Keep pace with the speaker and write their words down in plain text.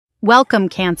Welcome,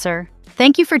 Cancer.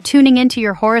 Thank you for tuning into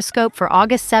your horoscope for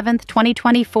August 7th,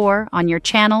 2024 on your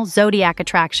channel, Zodiac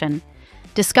Attraction.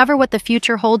 Discover what the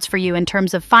future holds for you in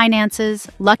terms of finances,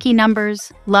 lucky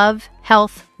numbers, love,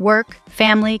 health, work,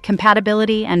 family,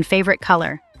 compatibility, and favorite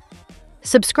color.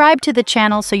 Subscribe to the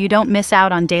channel so you don't miss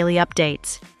out on daily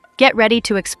updates. Get ready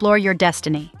to explore your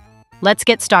destiny. Let's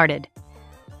get started.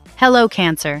 Hello,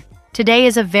 Cancer. Today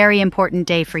is a very important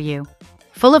day for you,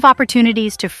 full of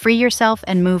opportunities to free yourself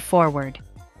and move forward.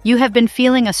 You have been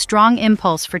feeling a strong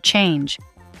impulse for change,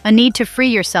 a need to free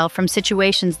yourself from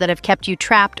situations that have kept you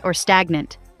trapped or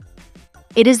stagnant.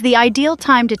 It is the ideal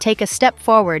time to take a step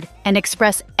forward and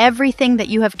express everything that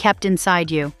you have kept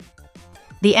inside you.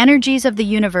 The energies of the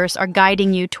universe are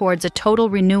guiding you towards a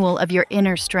total renewal of your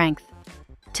inner strength.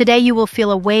 Today you will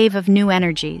feel a wave of new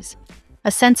energies, a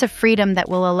sense of freedom that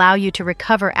will allow you to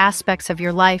recover aspects of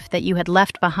your life that you had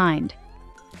left behind.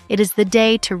 It is the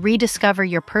day to rediscover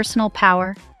your personal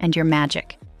power and your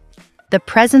magic. The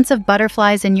presence of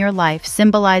butterflies in your life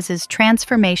symbolizes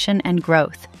transformation and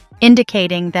growth,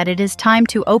 indicating that it is time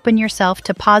to open yourself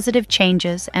to positive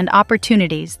changes and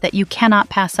opportunities that you cannot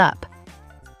pass up.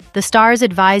 The stars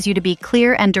advise you to be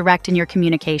clear and direct in your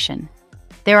communication.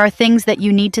 There are things that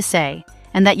you need to say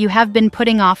and that you have been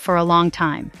putting off for a long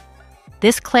time.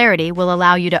 This clarity will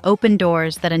allow you to open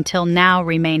doors that until now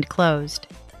remained closed.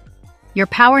 Your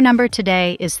power number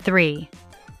today is 3.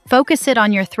 Focus it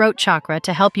on your throat chakra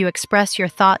to help you express your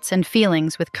thoughts and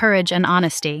feelings with courage and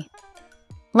honesty.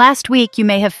 Last week, you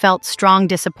may have felt strong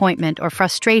disappointment or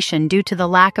frustration due to the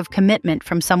lack of commitment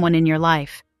from someone in your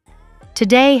life.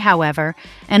 Today, however,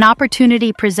 an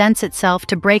opportunity presents itself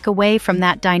to break away from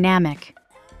that dynamic.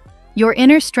 Your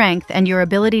inner strength and your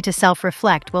ability to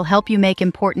self-reflect will help you make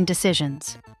important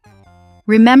decisions.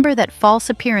 Remember that false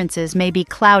appearances may be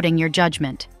clouding your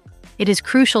judgment. It is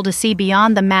crucial to see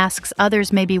beyond the masks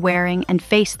others may be wearing and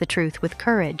face the truth with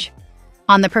courage.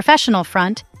 On the professional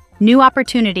front, new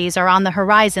opportunities are on the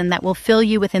horizon that will fill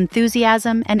you with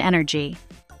enthusiasm and energy.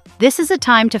 This is a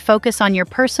time to focus on your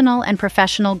personal and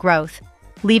professional growth,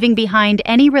 leaving behind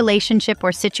any relationship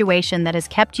or situation that has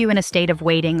kept you in a state of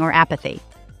waiting or apathy.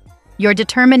 Your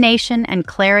determination and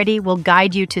clarity will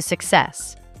guide you to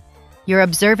success. Your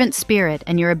observant spirit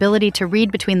and your ability to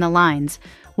read between the lines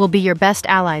will be your best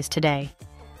allies today.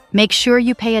 Make sure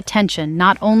you pay attention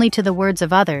not only to the words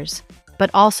of others, but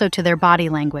also to their body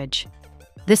language.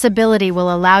 This ability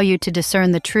will allow you to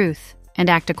discern the truth and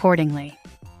act accordingly.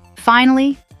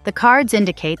 Finally, the cards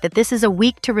indicate that this is a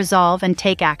week to resolve and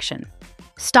take action.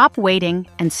 Stop waiting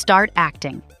and start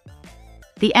acting.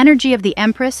 The energy of the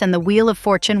Empress and the Wheel of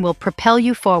Fortune will propel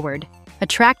you forward,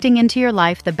 attracting into your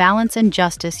life the balance and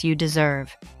justice you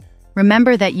deserve.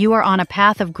 Remember that you are on a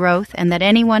path of growth and that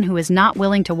anyone who is not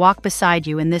willing to walk beside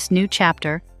you in this new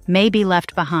chapter may be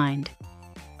left behind.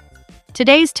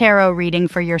 Today's tarot reading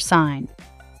for your sign.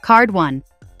 Card 1.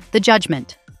 The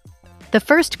Judgment. The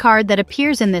first card that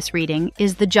appears in this reading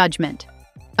is the Judgment,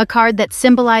 a card that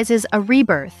symbolizes a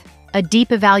rebirth, a deep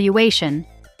evaluation,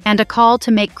 and a call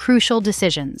to make crucial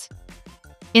decisions.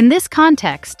 In this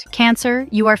context, Cancer,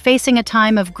 you are facing a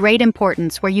time of great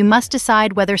importance where you must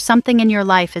decide whether something in your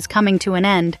life is coming to an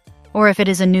end or if it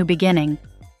is a new beginning.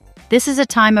 This is a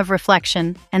time of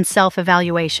reflection and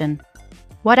self-evaluation.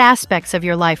 What aspects of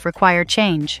your life require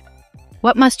change?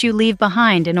 What must you leave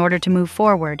behind in order to move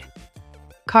forward?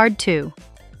 Card 2.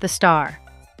 The Star.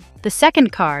 The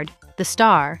second card, the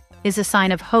Star, is a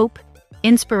sign of hope,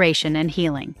 inspiration, and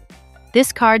healing.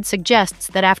 This card suggests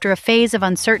that after a phase of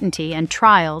uncertainty and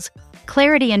trials,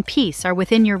 clarity and peace are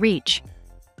within your reach.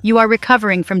 You are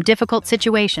recovering from difficult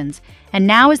situations, and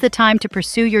now is the time to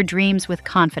pursue your dreams with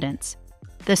confidence.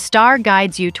 The Star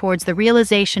guides you towards the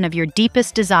realization of your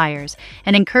deepest desires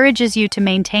and encourages you to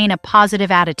maintain a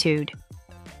positive attitude.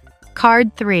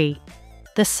 Card 3.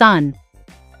 The Sun.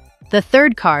 The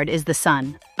third card is the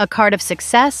Sun, a card of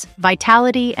success,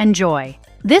 vitality, and joy.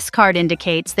 This card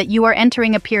indicates that you are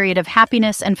entering a period of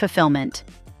happiness and fulfillment.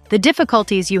 The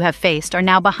difficulties you have faced are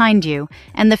now behind you,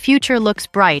 and the future looks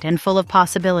bright and full of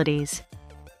possibilities.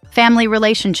 Family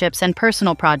relationships and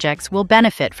personal projects will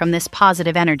benefit from this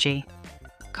positive energy.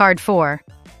 Card 4.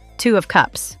 Two of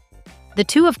Cups. The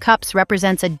Two of Cups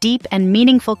represents a deep and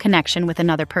meaningful connection with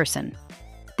another person.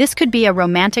 This could be a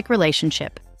romantic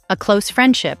relationship, a close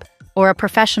friendship, or a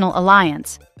professional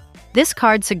alliance. This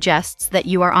card suggests that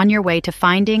you are on your way to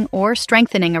finding or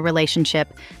strengthening a relationship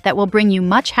that will bring you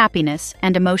much happiness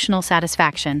and emotional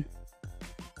satisfaction.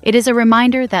 It is a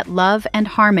reminder that love and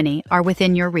harmony are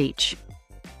within your reach.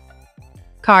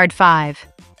 Card 5.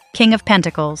 King of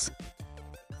Pentacles.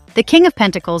 The King of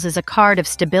Pentacles is a card of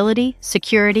stability,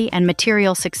 security, and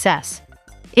material success.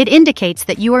 It indicates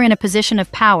that you are in a position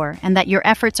of power and that your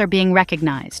efforts are being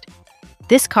recognized.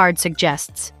 This card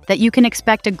suggests that you can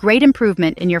expect a great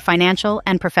improvement in your financial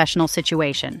and professional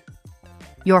situation.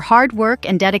 Your hard work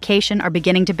and dedication are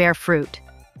beginning to bear fruit,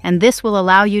 and this will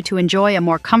allow you to enjoy a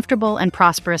more comfortable and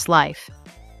prosperous life.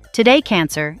 Today,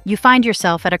 Cancer, you find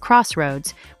yourself at a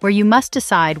crossroads where you must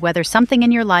decide whether something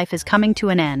in your life is coming to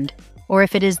an end or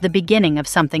if it is the beginning of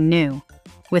something new.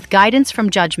 With guidance from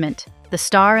Judgment, the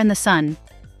Star and the Sun,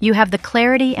 you have the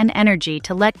clarity and energy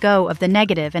to let go of the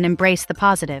negative and embrace the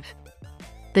positive.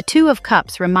 The Two of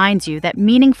Cups reminds you that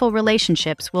meaningful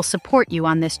relationships will support you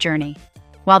on this journey,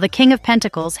 while the King of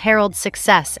Pentacles heralds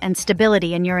success and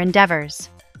stability in your endeavors.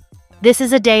 This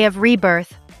is a day of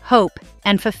rebirth, hope,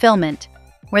 and fulfillment,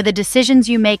 where the decisions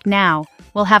you make now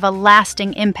will have a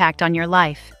lasting impact on your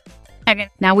life.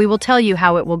 Now we will tell you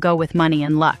how it will go with money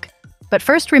and luck. But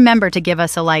first, remember to give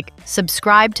us a like,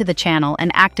 subscribe to the channel,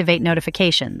 and activate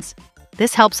notifications.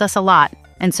 This helps us a lot,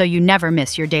 and so you never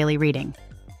miss your daily reading.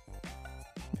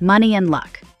 Money and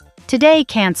luck. Today,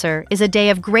 Cancer, is a day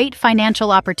of great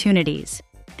financial opportunities.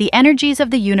 The energies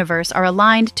of the universe are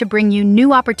aligned to bring you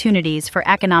new opportunities for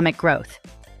economic growth.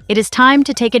 It is time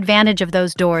to take advantage of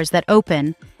those doors that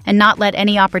open and not let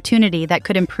any opportunity that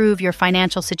could improve your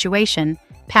financial situation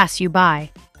pass you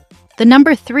by. The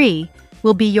number 3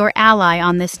 will be your ally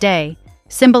on this day,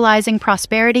 symbolizing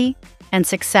prosperity and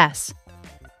success.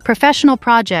 Professional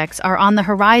projects are on the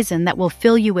horizon that will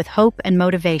fill you with hope and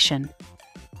motivation.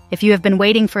 If you have been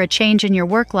waiting for a change in your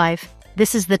work life,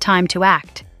 this is the time to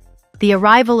act. The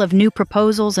arrival of new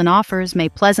proposals and offers may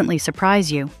pleasantly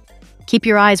surprise you. Keep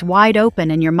your eyes wide open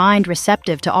and your mind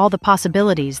receptive to all the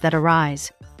possibilities that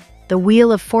arise. The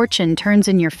wheel of fortune turns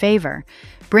in your favor,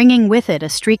 bringing with it a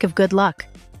streak of good luck.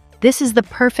 This is the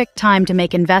perfect time to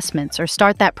make investments or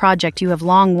start that project you have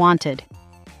long wanted.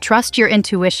 Trust your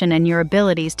intuition and your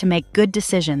abilities to make good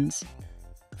decisions.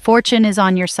 Fortune is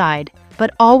on your side,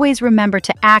 but always remember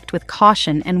to act with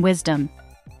caution and wisdom.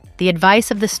 The advice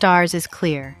of the stars is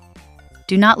clear.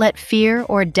 Do not let fear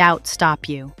or doubt stop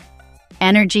you.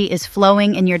 Energy is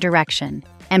flowing in your direction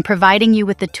and providing you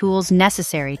with the tools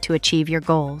necessary to achieve your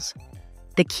goals.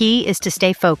 The key is to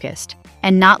stay focused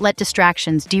and not let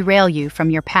distractions derail you from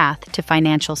your path to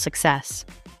financial success.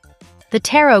 The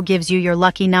tarot gives you your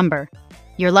lucky number.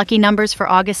 Your lucky numbers for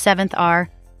August 7th are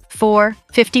 4,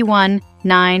 51,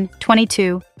 9,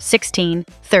 22, 16,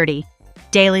 30.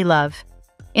 Daily love.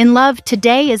 In love,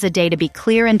 today is a day to be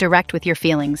clear and direct with your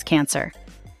feelings, Cancer.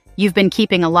 You've been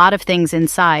keeping a lot of things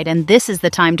inside, and this is the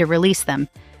time to release them.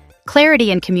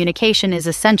 Clarity and communication is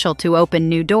essential to open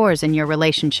new doors in your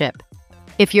relationship.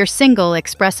 If you're single,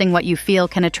 expressing what you feel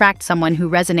can attract someone who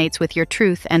resonates with your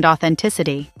truth and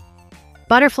authenticity.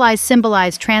 Butterflies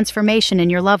symbolize transformation in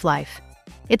your love life.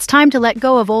 It's time to let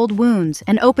go of old wounds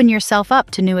and open yourself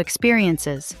up to new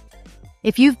experiences.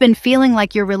 If you've been feeling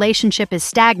like your relationship is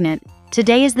stagnant,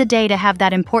 today is the day to have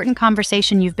that important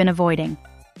conversation you've been avoiding.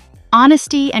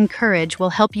 Honesty and courage will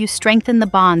help you strengthen the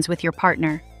bonds with your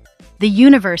partner. The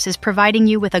universe is providing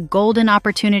you with a golden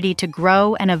opportunity to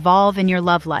grow and evolve in your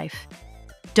love life.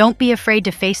 Don't be afraid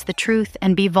to face the truth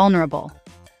and be vulnerable.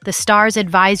 The stars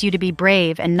advise you to be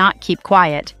brave and not keep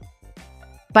quiet.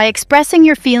 By expressing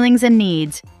your feelings and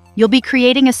needs, you'll be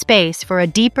creating a space for a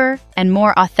deeper and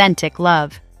more authentic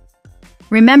love.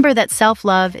 Remember that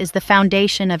self-love is the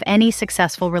foundation of any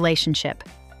successful relationship.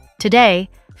 Today,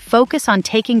 focus on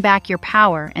taking back your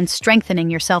power and strengthening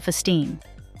your self-esteem.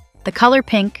 The color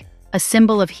pink, a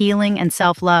symbol of healing and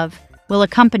self-love, will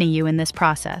accompany you in this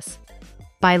process.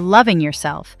 By loving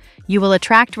yourself, you will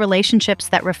attract relationships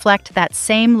that reflect that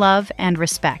same love and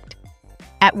respect.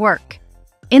 At work.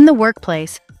 In the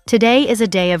workplace, today is a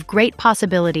day of great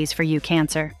possibilities for you,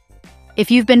 Cancer.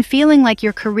 If you've been feeling like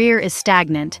your career is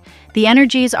stagnant, the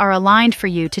energies are aligned for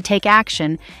you to take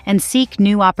action and seek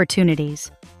new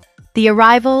opportunities. The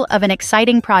arrival of an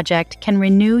exciting project can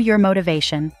renew your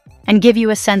motivation and give you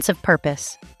a sense of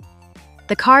purpose.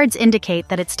 The cards indicate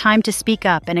that it's time to speak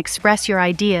up and express your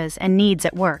ideas and needs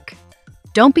at work.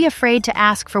 Don't be afraid to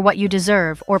ask for what you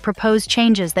deserve or propose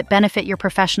changes that benefit your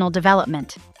professional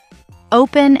development.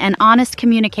 Open and honest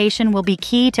communication will be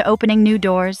key to opening new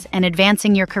doors and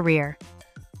advancing your career.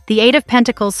 The Eight of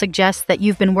Pentacles suggests that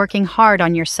you've been working hard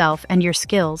on yourself and your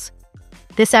skills.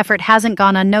 This effort hasn't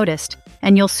gone unnoticed,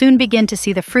 and you'll soon begin to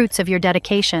see the fruits of your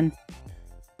dedication.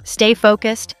 Stay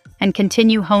focused and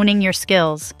continue honing your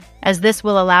skills, as this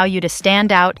will allow you to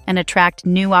stand out and attract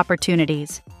new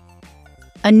opportunities.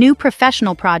 A new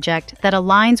professional project that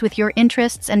aligns with your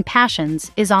interests and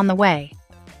passions is on the way.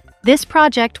 This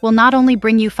project will not only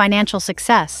bring you financial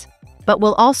success, but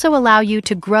will also allow you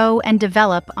to grow and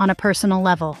develop on a personal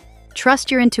level. Trust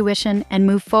your intuition and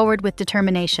move forward with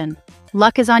determination.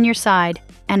 Luck is on your side,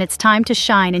 and it's time to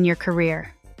shine in your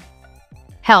career.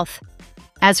 Health.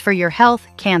 As for your health,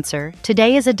 Cancer,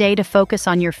 today is a day to focus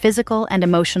on your physical and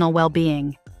emotional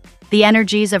well-being. The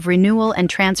energies of renewal and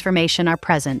transformation are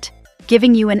present,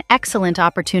 giving you an excellent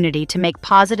opportunity to make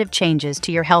positive changes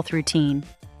to your health routine.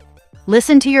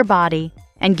 Listen to your body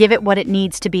and give it what it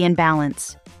needs to be in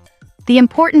balance. The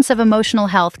importance of emotional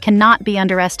health cannot be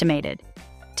underestimated.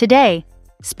 Today,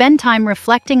 spend time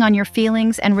reflecting on your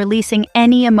feelings and releasing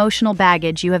any emotional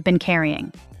baggage you have been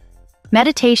carrying.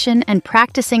 Meditation and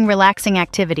practicing relaxing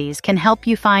activities can help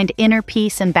you find inner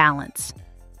peace and balance.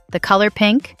 The color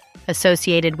pink,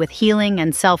 associated with healing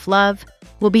and self-love,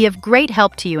 will be of great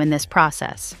help to you in this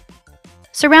process.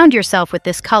 Surround yourself with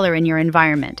this color in your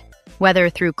environment, whether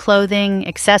through clothing,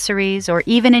 accessories, or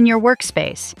even in your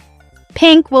workspace.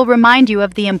 Pink will remind you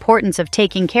of the importance of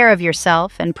taking care of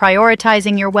yourself and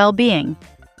prioritizing your well-being.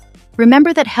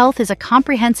 Remember that health is a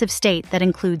comprehensive state that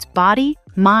includes body,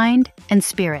 mind, and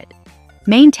spirit.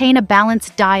 Maintain a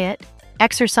balanced diet,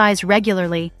 exercise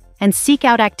regularly, and seek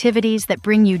out activities that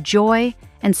bring you joy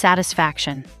and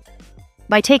satisfaction.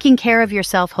 By taking care of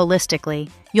yourself holistically,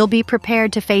 you'll be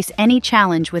prepared to face any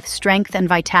challenge with strength and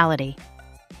vitality.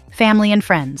 Family and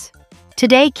friends.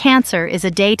 Today, Cancer, is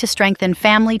a day to strengthen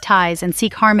family ties and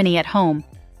seek harmony at home.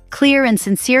 Clear and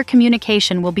sincere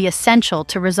communication will be essential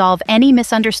to resolve any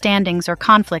misunderstandings or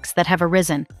conflicts that have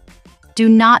arisen. Do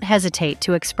not hesitate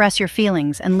to express your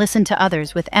feelings and listen to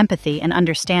others with empathy and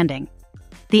understanding.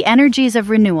 The energies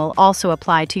of renewal also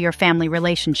apply to your family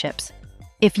relationships.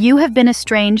 If you have been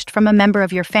estranged from a member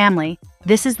of your family,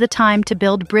 this is the time to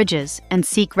build bridges and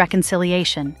seek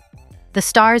reconciliation. The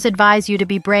stars advise you to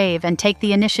be brave and take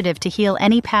the initiative to heal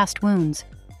any past wounds.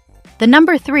 The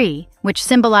number 3, which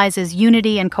symbolizes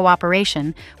unity and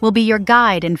cooperation, will be your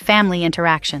guide in family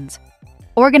interactions.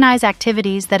 Organize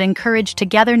activities that encourage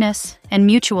togetherness and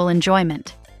mutual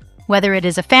enjoyment. Whether it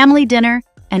is a family dinner,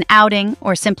 an outing,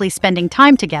 or simply spending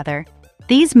time together,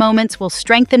 these moments will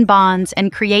strengthen bonds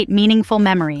and create meaningful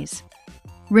memories.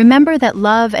 Remember that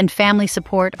love and family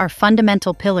support are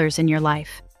fundamental pillars in your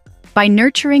life. By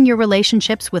nurturing your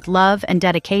relationships with love and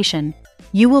dedication,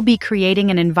 you will be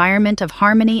creating an environment of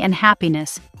harmony and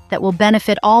happiness that will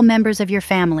benefit all members of your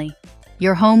family.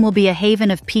 Your home will be a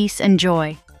haven of peace and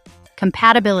joy.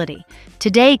 Compatibility.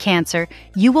 Today, Cancer,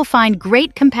 you will find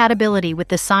great compatibility with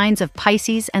the signs of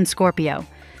Pisces and Scorpio.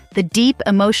 The deep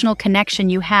emotional connection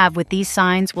you have with these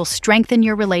signs will strengthen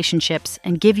your relationships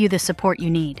and give you the support you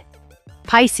need.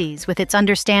 Pisces, with its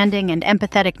understanding and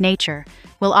empathetic nature,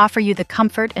 will offer you the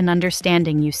comfort and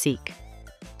understanding you seek.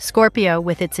 Scorpio,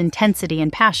 with its intensity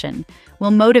and passion,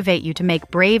 will motivate you to make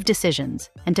brave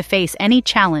decisions and to face any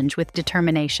challenge with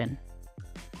determination.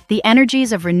 The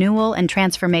energies of renewal and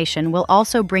transformation will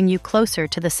also bring you closer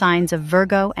to the signs of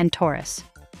Virgo and Taurus.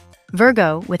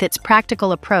 Virgo, with its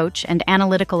practical approach and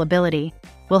analytical ability,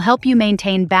 will help you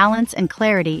maintain balance and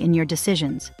clarity in your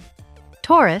decisions.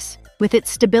 Taurus, with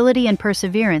its stability and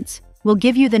perseverance, will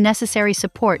give you the necessary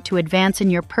support to advance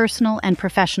in your personal and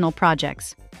professional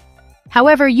projects.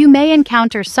 However, you may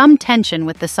encounter some tension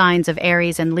with the signs of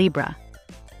Aries and Libra.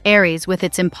 Aries, with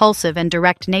its impulsive and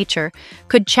direct nature,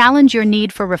 could challenge your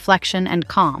need for reflection and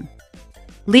calm.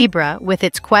 Libra, with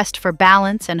its quest for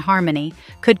balance and harmony,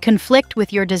 could conflict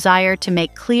with your desire to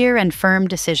make clear and firm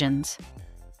decisions.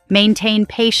 Maintain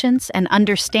patience and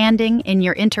understanding in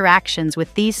your interactions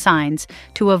with these signs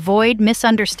to avoid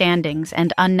misunderstandings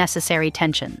and unnecessary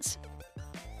tensions.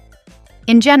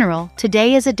 In general,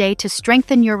 today is a day to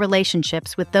strengthen your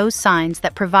relationships with those signs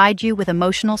that provide you with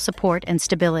emotional support and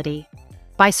stability.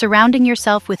 By surrounding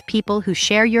yourself with people who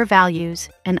share your values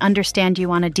and understand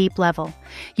you on a deep level,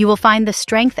 you will find the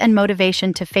strength and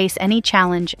motivation to face any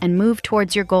challenge and move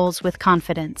towards your goals with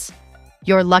confidence.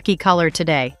 Your lucky color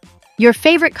today. Your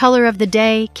favorite color of the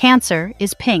day, Cancer,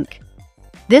 is pink.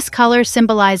 This color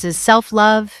symbolizes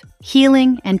self-love,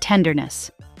 healing, and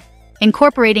tenderness.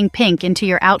 Incorporating pink into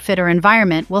your outfit or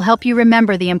environment will help you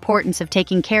remember the importance of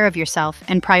taking care of yourself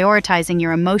and prioritizing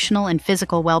your emotional and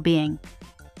physical well-being.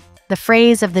 The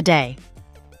phrase of the day.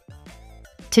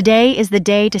 Today is the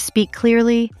day to speak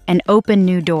clearly and open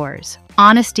new doors.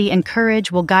 Honesty and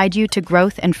courage will guide you to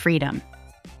growth and freedom.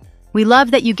 We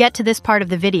love that you get to this part of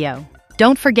the video.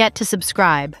 Don't forget to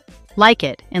subscribe, like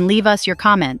it, and leave us your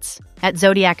comments at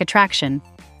Zodiac Attraction.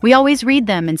 We always read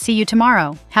them and see you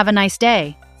tomorrow. Have a nice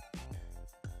day.